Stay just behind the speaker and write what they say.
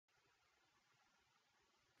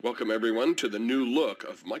Welcome everyone to the new look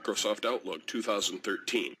of Microsoft Outlook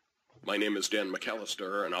 2013. My name is Dan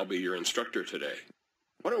McAllister and I'll be your instructor today.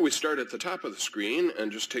 Why don't we start at the top of the screen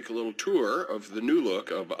and just take a little tour of the new look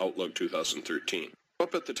of Outlook 2013.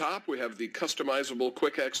 Up at the top we have the customizable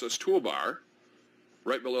quick access toolbar.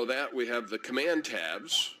 Right below that we have the command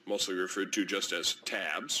tabs, mostly referred to just as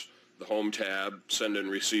tabs. The Home tab, Send and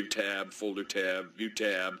Receive tab, Folder tab, View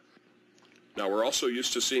tab. Now we're also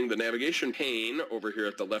used to seeing the navigation pane over here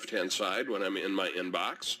at the left-hand side when I'm in my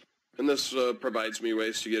inbox. And this provides me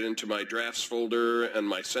ways to get into my drafts folder and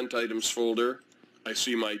my sent items folder. I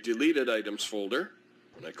see my deleted items folder.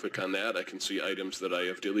 When I click on that, I can see items that I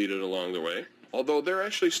have deleted along the way. Although they're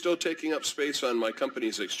actually still taking up space on my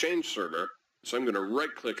company's Exchange server. So I'm going to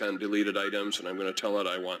right-click on deleted items and I'm going to tell it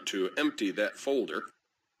I want to empty that folder.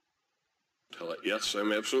 Tell it, yes,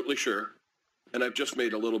 I'm absolutely sure. And I've just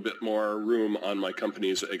made a little bit more room on my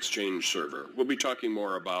company's Exchange server. We'll be talking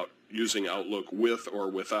more about using Outlook with or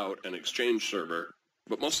without an Exchange server,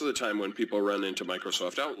 but most of the time when people run into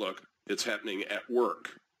Microsoft Outlook, it's happening at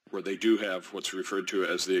work, where they do have what's referred to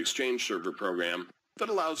as the Exchange server program that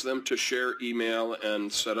allows them to share email and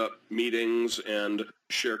set up meetings and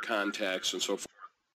share contacts and so forth.